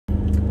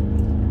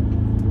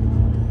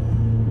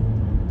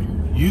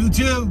You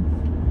too.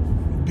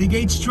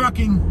 BigH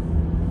Trucking.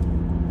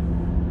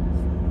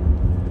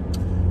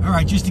 All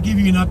right, just to give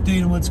you an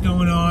update on what's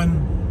going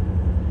on.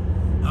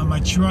 My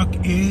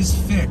truck is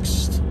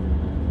fixed.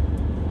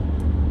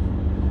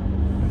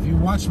 If you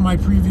watched my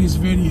previous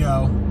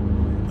video,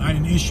 I had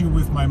an issue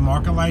with my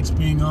marker lights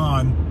being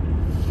on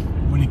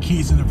when the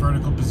key's in a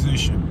vertical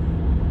position.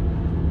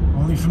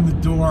 Only from the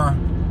door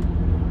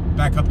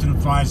back up to the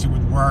visor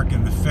would work,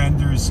 and the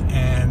fenders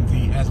and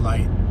the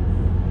headlight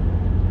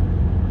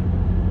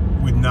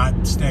would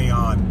not stay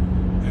on.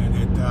 And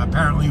it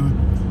apparently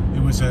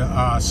it was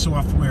a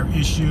software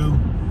issue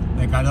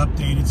that got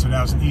updated, so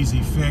that was an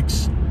easy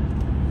fix.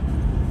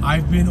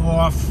 I've been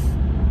off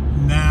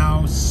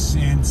now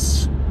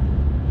since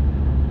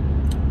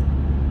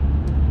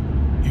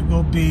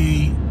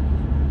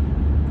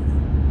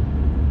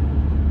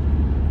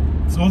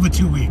it's over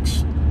 2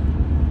 weeks.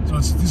 So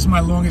this is my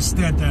longest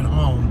stint at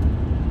home.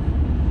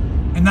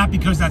 And not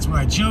because that's what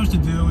I chose to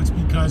do, it's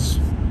because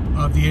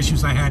of the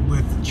issues I had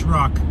with the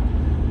truck,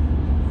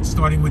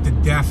 starting with the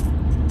depth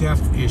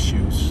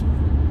issues.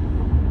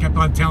 Kept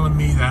on telling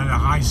me that at a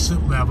high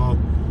soot level,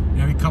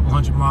 every couple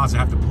hundred miles I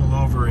have to pull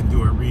over and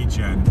do a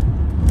regen.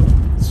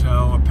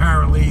 So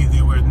apparently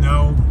there were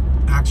no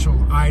actual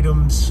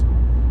items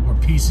or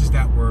pieces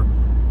that were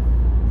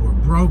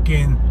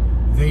broken.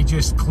 They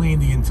just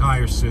cleaned the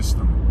entire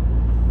system.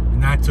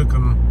 And that took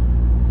them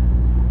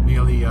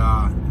nearly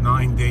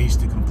 9 days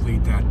to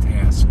complete that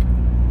task.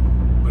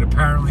 But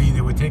apparently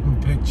they were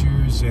taking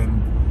pictures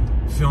and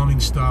filming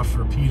stuff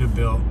for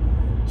Peterbilt.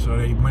 So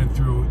they went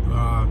through,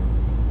 I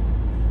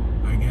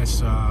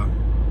guess,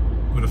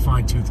 with a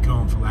fine-tooth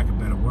comb, for lack of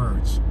better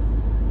words.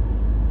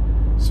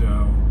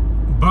 So,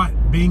 but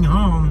being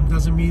home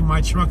doesn't mean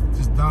my truck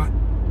does not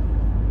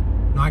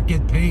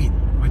get paid.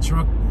 My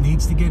truck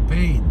needs to get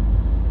paid.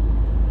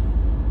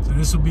 So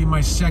this will be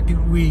my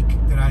second week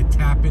that I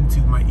tap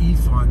into my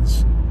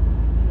e-funds,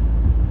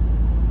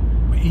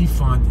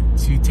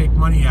 to take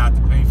money out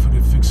to pay for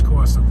the fixed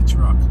cost of the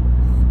truck.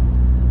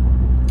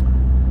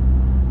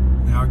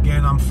 Now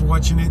again, I'm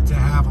fortunate to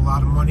have a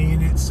lot of money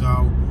in it,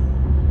 so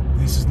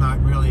this is not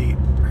really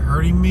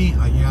hurting me.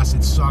 Yes,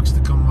 it sucks to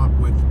come up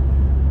with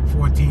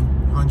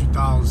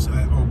 $1,400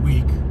 a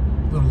week,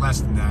 a little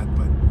less than that,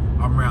 but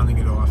I'm rounding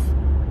it off.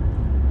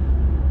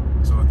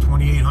 So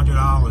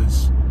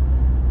 $2,800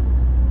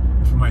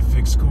 for my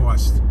fixed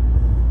cost.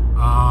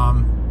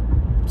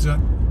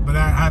 But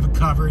I have it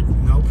covered,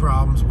 no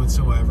problems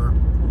whatsoever.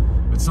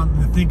 But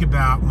something to think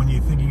about when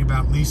you're thinking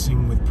about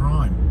leasing with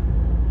Prime.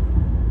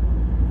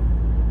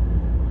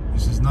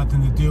 This has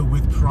nothing to do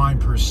with Prime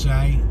per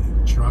se.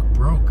 The truck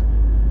broke.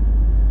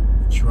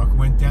 The truck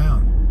went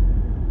down.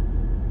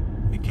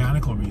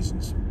 Mechanical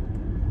reasons.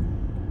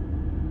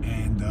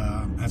 And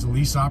as a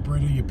lease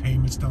operator, your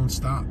payments don't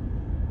stop.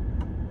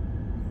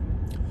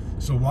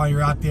 So while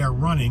you're out there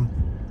running,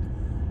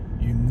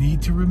 you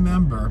need to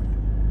remember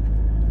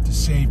to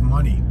save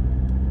money.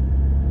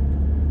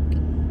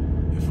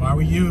 If I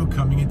were you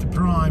coming into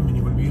Prime and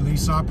you want to be a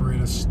lease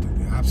operator,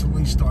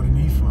 absolutely start an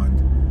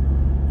e-fund.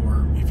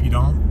 Or if you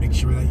don't, make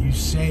sure that you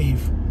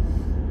save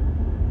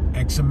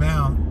X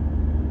amount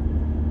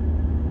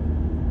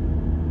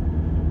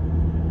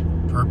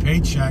per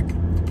paycheck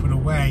to put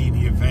away in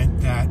the event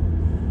that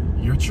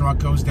your truck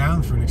goes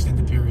down for an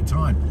extended period of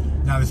time.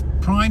 Now, this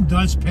Prime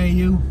does pay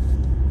you,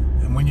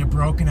 and when you're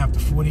broken after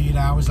 48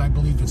 hours, I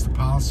believe that's the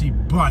policy,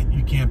 but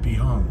you can't be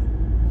home.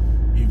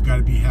 You've got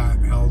to be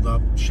held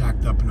up,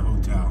 shacked up in a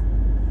hotel.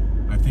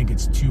 I think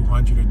it's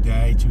 $200 a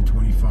day,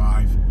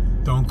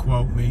 $225. Don't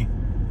quote me.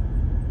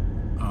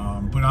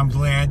 But I'm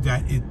glad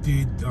that it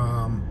did,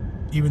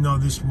 even though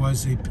this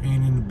was a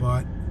pain in the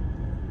butt,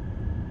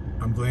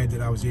 I'm glad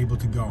that I was able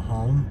to go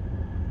home.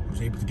 I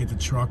was able to get the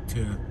truck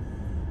to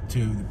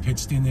the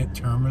Pittston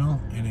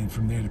terminal, and then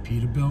from there to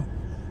Peterbilt.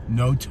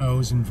 No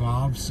tows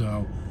involved,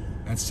 so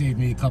that saved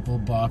me a couple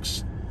of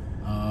bucks.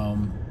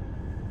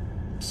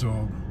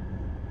 So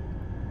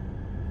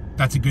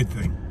that's a good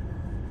thing.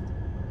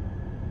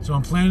 So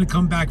I'm planning to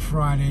come back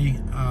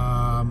Friday.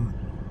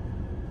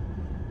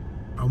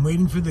 I'm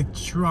waiting for the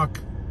truck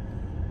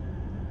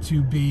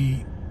to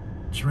be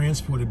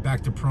transported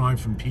back to Prime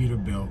from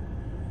Peterbilt,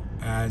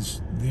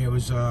 as there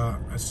was a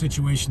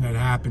situation that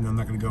happened. I'm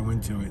not going to go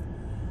into it.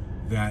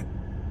 That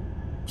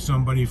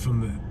somebody from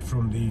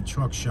the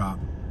truck shop,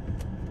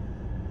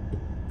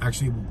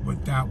 actually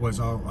what that was,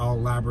 I'll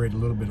elaborate a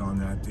little bit on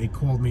that. They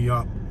called me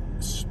up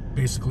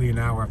basically an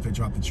hour after I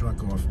dropped the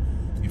truck off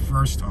the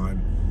first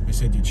time. They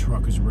said your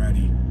truck is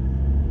ready.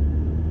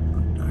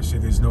 I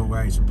said there's no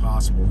way, it's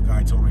impossible. The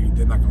guy told me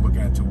they're not gonna look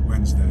at it until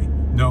Wednesday.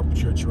 Nope,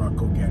 it's your truck,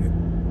 go get it.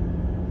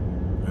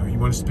 You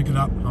want us to pick it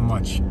up? How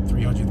much?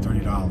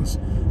 $330.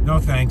 No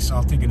thanks,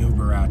 I'll take an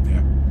Uber out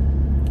there.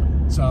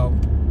 So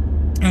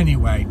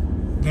anyway,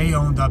 they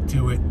owned up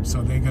to it,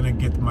 so they're gonna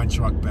get my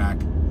truck back.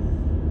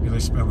 Because I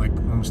spent like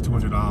almost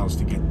 $200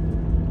 to get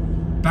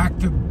back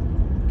to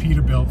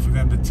Peterbilt for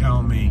them to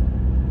tell me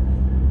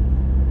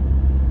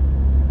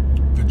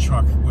the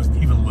truck wasn't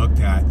even looked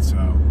at. So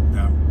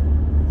no.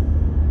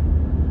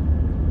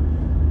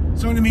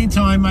 So in the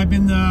meantime, I've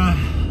been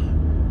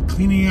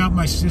cleaning out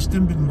my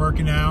system, been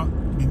working out,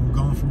 been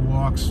going for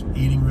walks,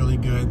 eating really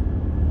good.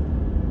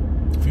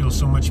 Feel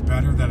so much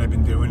better that I've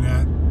been doing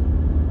that.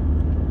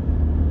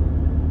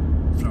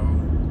 So,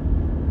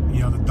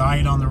 you know, the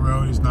diet on the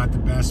road is not the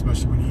best,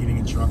 especially when you're eating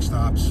in truck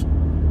stops.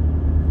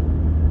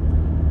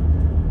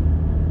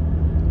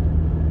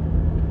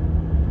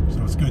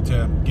 So it's good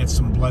to get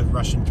some blood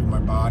rushing through my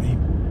body.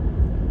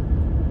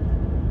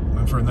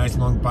 Went for a nice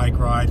long bike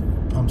ride,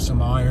 pumped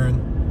some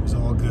iron. It was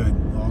all good,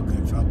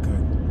 felt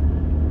good.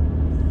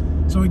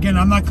 So again,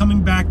 I'm not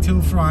coming back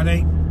till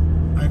Friday.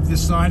 I've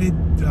decided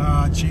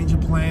change of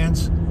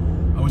plans.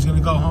 I was going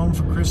to go home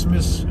for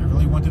Christmas. I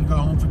really wanted to go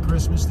home for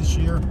Christmas this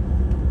year.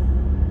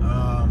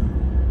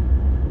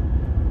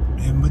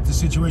 And with the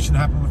situation that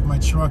happened with my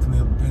truck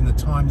and the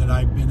time that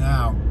I've been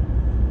out,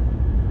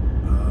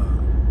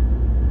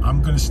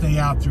 I'm going to stay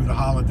out through the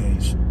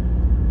holidays.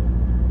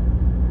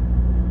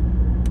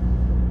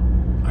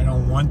 I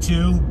don't want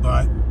to,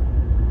 but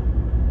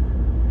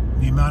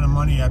the amount of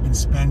money I've been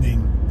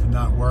spending for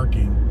not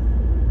working,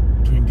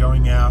 between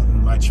going out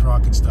and my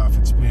truck and stuff,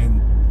 it's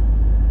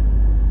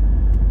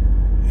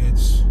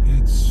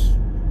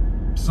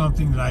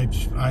something that I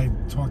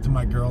talked to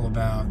my girl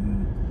about,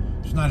 and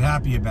she's not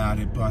happy about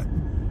it. But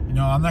you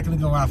know, I'm not going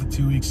to go out for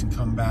 2 weeks and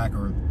come back,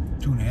 or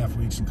 2.5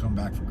 weeks and come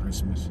back for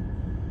Christmas.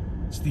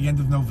 It's the end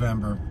of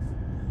November.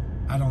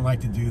 I don't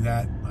like to do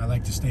that. I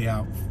like to stay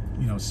out,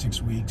 you know,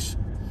 6 weeks.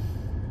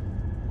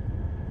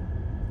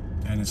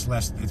 And it's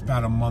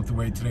about a month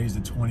away. Today's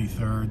the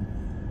 23rd.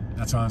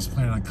 That's why I was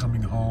planning on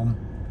coming home.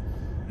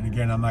 And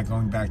again, I'm not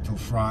going back till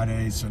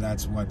Friday, so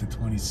that's what, the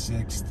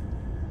 26th.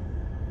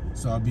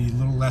 So I'll be a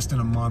little less than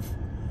a month.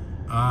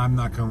 I'm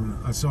not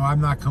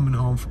coming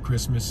home for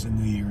Christmas and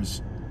New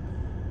Year's.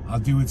 I'll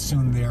do it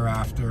soon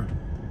thereafter.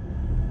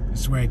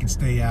 This way I can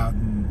stay out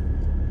and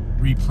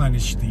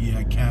replenish the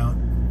account,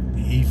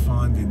 the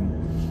e-fund,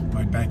 and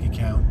my bank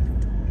account.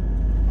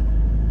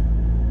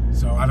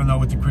 So I don't know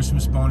what the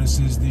Christmas bonus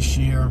is this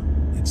year.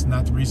 It's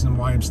not the reason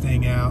why I'm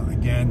staying out.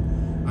 Again,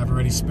 I've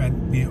already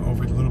spent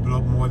over a little bit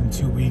over more than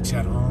 2 weeks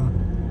at home.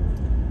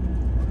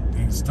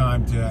 And it's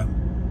time to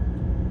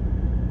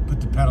put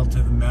the pedal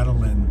to the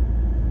metal and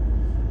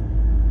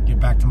get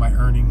back to my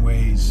earning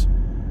ways.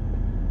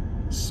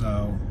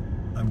 So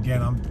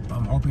again,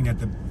 I'm hoping that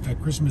the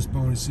Christmas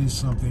bonus is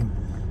something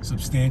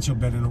substantial,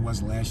 better than it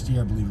was last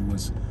year. I believe it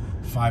was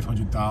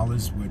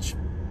 $500, which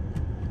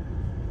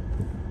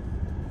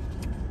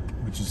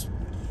is,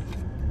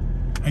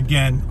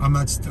 again, I'm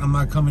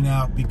not coming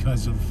out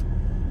because of,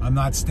 I'm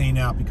not staying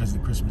out because of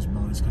the Christmas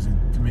bonus, because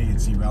to me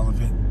it's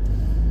irrelevant.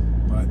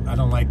 But I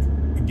don't like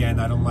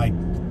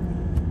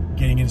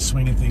getting in the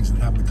swing of things and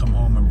having to come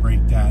home and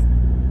break that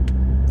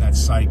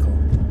cycle.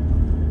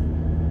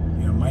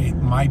 You know,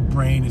 my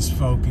brain is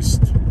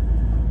focused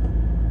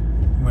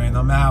when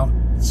I'm out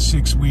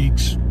 6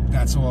 weeks.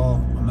 That's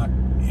all. I'm not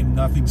in,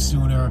 nothing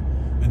sooner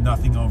and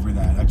nothing over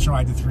that. I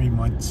tried the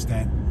 3-month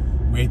stint.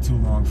 Way too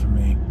long for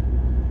me.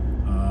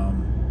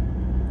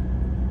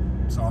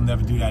 So I'll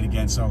never do that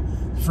again. So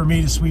for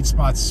me, the sweet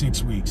spot's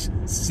 6 weeks.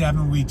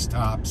 7 weeks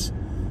tops,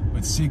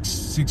 but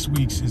six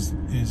weeks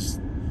is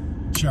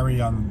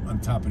cherry on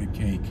top of the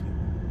cake.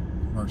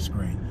 Works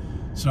great.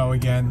 So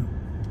again,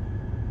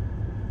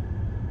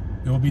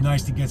 it will be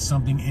nice to get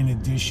something in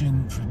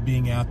addition for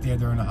being out there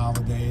during the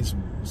holidays.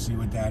 We'll see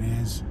what that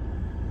is.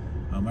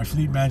 My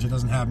fleet manager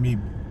doesn't have me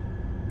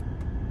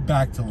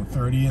back till the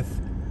 30th.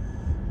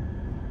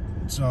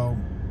 So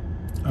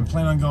I'm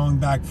planning on going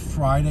back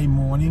Friday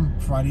morning,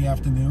 Friday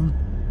afternoon.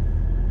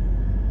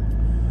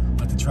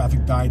 Let the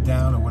traffic die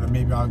down, or whatever.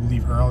 Maybe I'll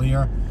leave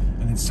earlier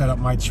and then set up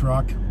my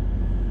truck,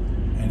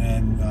 and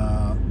then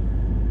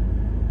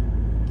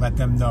let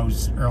them know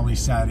early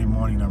Saturday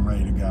morning I'm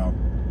ready to go.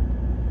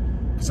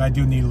 Because I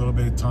do need a little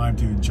bit of time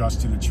to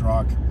adjust to the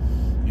truck,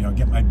 you know,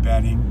 get my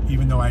bedding.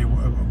 Even though I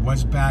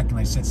was back and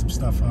I set some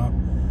stuff up,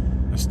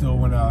 I still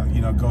want to,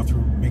 you know, go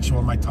through, make sure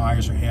all my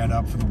tires are aired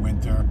up for the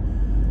winter.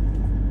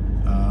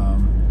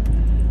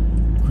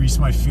 Grease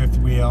my 5th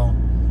wheel.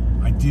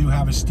 I do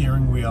have a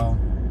steering wheel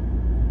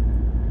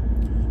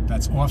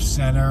that's off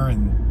center,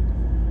 and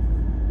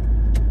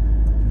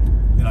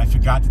I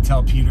forgot to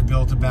tell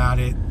Peterbilt about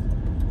it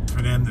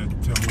for them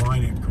to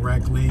align it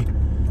correctly.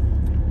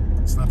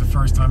 It's not the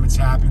first time it's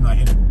happened. I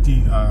hit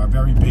a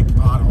very big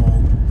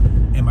pothole,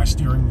 and my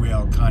steering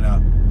wheel kind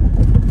of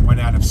went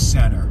out of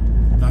center.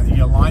 Now, the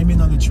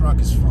alignment on the truck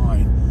is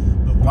fine,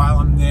 but while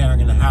I'm there, I'm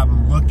going to have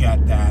them look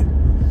at that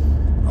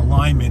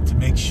alignment to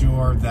make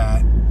sure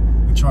that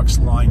the truck's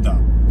lined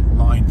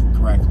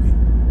correctly.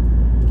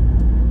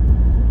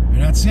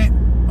 And that's it.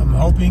 I'm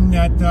hoping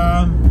that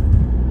I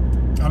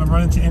don't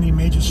run into any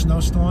major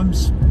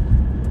snowstorms.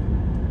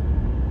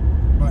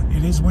 But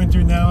it is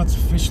winter now. It's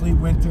officially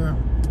winter.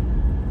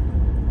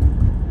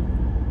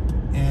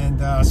 And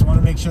so I want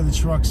to make sure the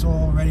truck's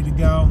all ready to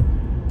go.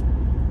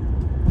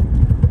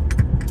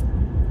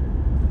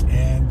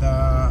 And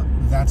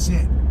that's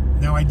it.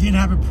 Now, I did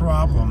have a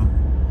problem,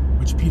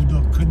 which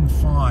Peterbilt couldn't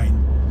find.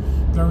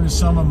 During the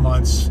summer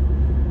months,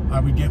 I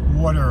would get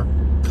water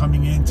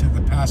coming into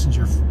the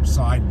passenger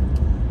side,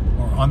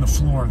 or on the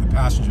floor of the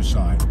passenger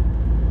side.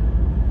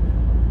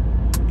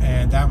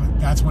 And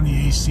that's when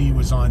the AC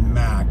was on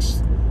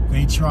max.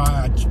 I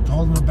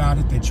told them about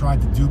it, they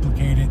tried to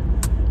duplicate it,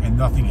 and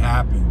nothing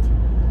happened.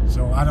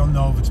 So I don't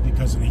know if it's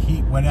because of the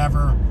heat,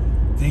 whatever,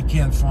 they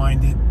can't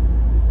find it.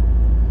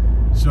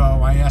 So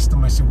I asked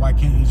them, I said, why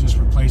can't you just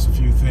replace a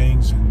few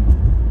things?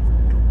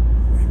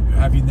 And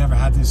have you never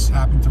had this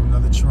happen to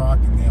another truck?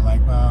 And they're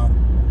like, well,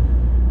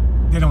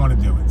 they don't want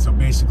to do it. So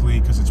basically,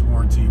 because it's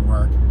warranty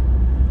work.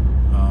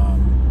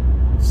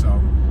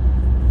 So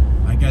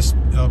I guess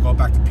it'll go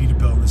back to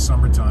Peterbilt in the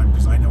summertime,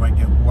 because I know I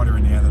get water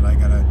in there that I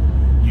gotta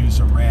use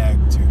a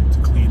rag to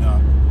clean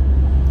up.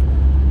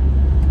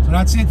 So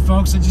that's it,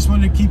 folks. I just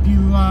wanted to keep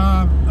you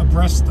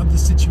abreast of the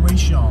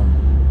situation.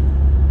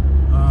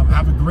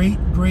 Have a great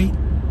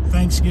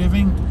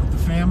Thanksgiving with the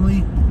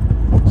family.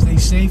 Stay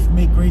safe,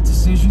 make great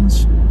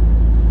decisions,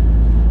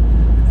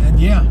 and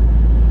yeah,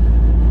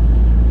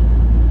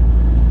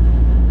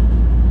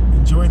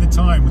 enjoy the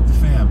time with the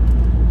fam.